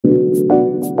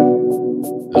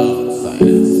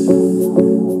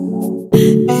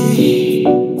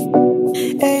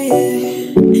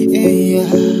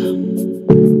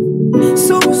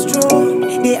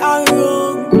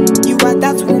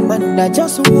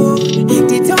would.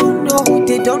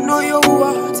 They don't know your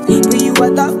words. But you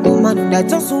are that woman that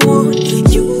just want.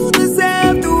 You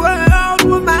deserve the world,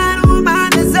 woman, woman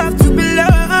deserve to be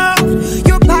loved.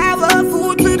 You're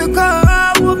powerful to the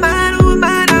core, woman,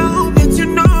 woman, I hope that you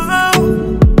know.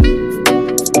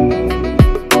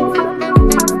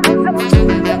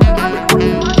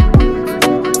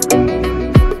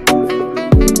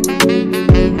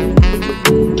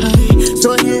 So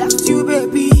he left you,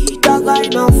 baby, that guy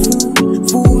no fool.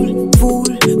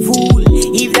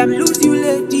 If them lose you,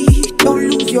 lady, don't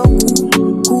lose your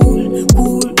cool.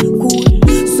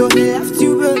 So he left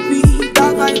you, baby,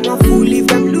 that guy no fool. If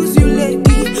them lose you,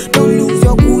 lady, don't lose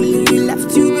your cool. He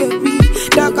left you, baby,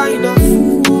 that guy no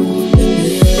fool.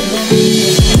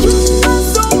 You are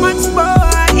so much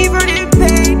more, even in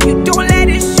pain, you don't let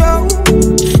it show.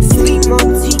 Slim on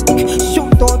tick,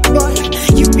 short or tall,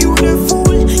 you beautiful,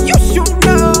 you should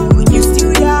know. You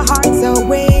steal their hearts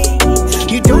away,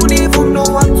 you don't even know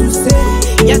what to say.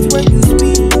 Yet when you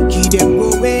speak, keep them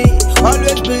away.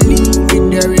 Always believe in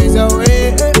there is a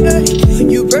way.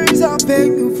 You praise up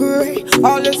and you pray.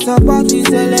 Always about to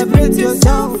celebrate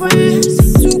yourself.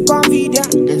 Too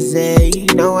confident to say,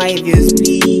 now if you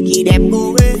speak, keep them